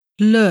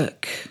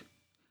Look,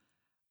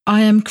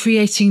 I am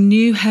creating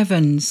new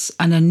heavens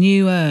and a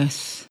new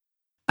earth,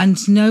 and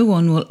no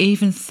one will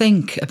even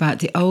think about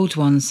the old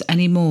ones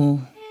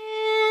anymore.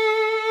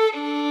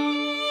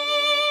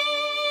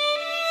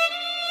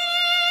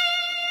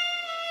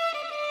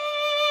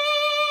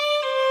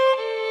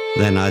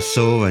 Then I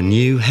saw a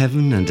new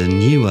heaven and a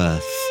new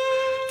earth,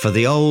 for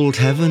the old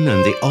heaven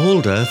and the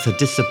old earth had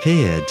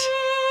disappeared.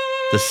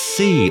 The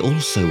sea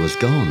also was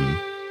gone.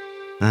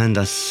 And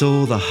I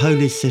saw the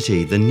holy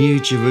city, the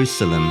new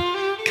Jerusalem,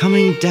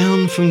 coming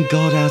down from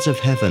God out of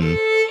heaven,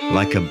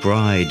 like a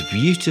bride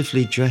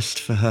beautifully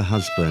dressed for her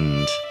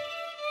husband.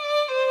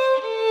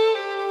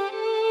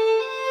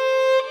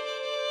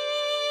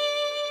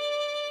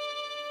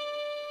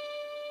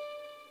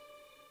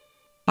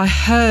 I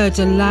heard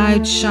a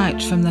loud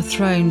shout from the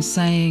throne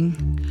saying,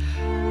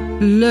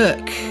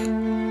 "Look,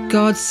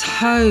 God's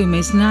home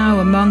is now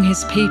among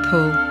his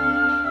people.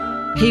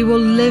 He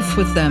will live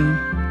with them,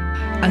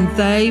 and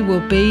they will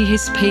be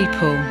his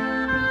people.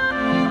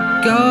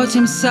 God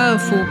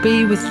himself will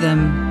be with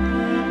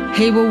them.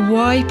 He will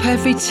wipe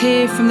every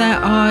tear from their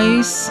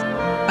eyes,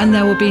 and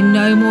there will be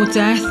no more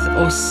death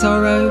or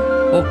sorrow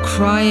or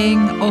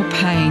crying or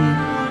pain.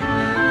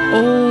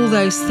 All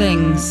those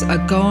things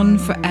are gone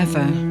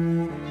forever."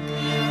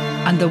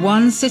 And the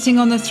one sitting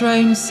on the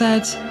throne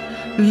said,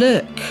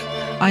 "Look,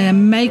 I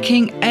am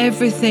making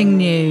everything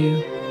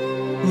new.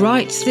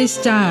 Write this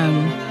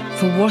down,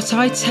 for what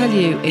I tell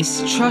you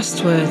is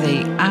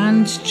trustworthy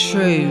and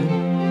true."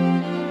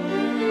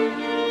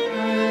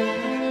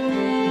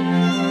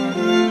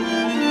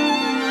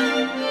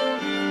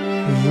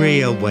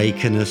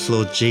 Reawaken us,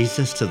 Lord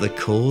Jesus, to the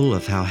call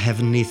of how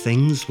heavenly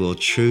things will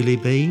truly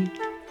be,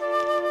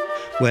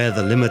 where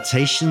the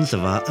limitations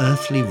of our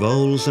earthly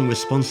roles and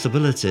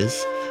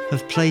responsibilities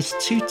have placed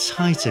too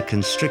tight a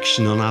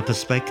constriction on our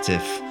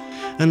perspective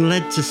and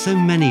led to so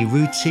many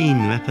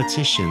routine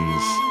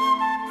repetitions.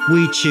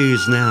 We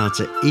choose now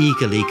to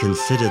eagerly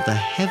consider the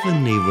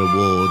heavenly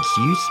rewards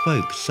you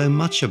spoke so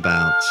much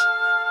about,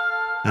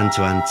 and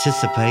to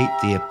anticipate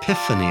the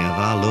epiphany of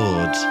our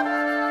Lord.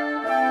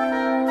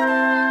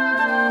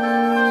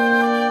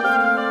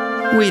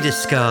 We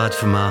discard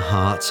from our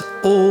hearts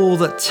all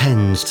that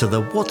tends to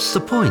the "what's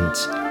the point?"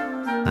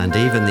 and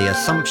even the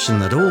assumption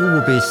that all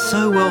will be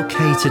so well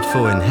catered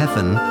for in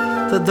heaven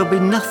that there'll be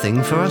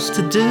nothing for us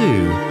to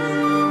do.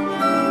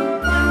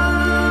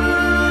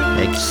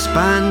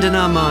 Expand in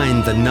our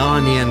mind the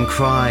Narnian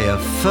cry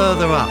of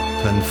further up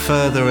and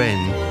further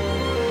in,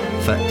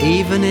 for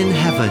even in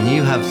heaven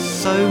you have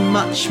so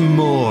much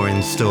more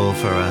in store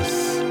for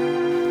us.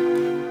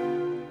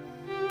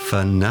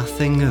 For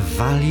nothing of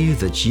value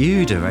that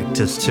you direct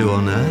us to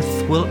on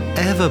earth will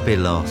ever be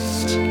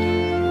lost,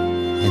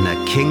 in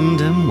a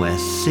kingdom where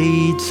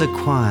seeds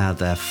acquire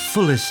their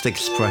fullest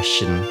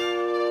expression,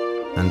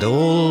 and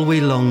all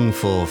we long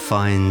for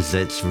finds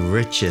its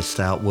richest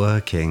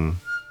outworking.